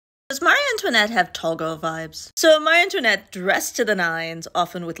Antoinette have tall girl vibes. So Marie Antoinette dressed to the nines,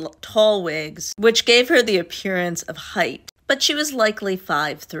 often with tall wigs, which gave her the appearance of height. But she was likely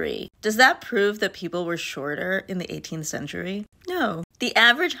 5'3". Does that prove that people were shorter in the 18th century? No. The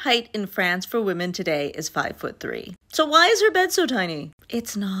average height in France for women today is 5'3". So why is her bed so tiny?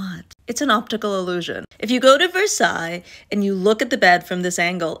 It's not. It's an optical illusion. If you go to Versailles and you look at the bed from this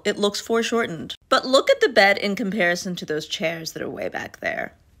angle, it looks foreshortened. But look at the bed in comparison to those chairs that are way back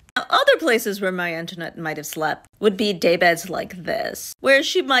there. Now, other places where Marie Antoinette might have slept would be daybeds like this, where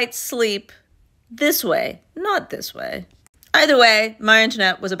she might sleep this way, not this way. Either way, Marie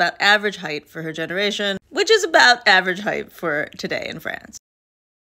Antoinette was about average height for her generation, which is about average height for today in France.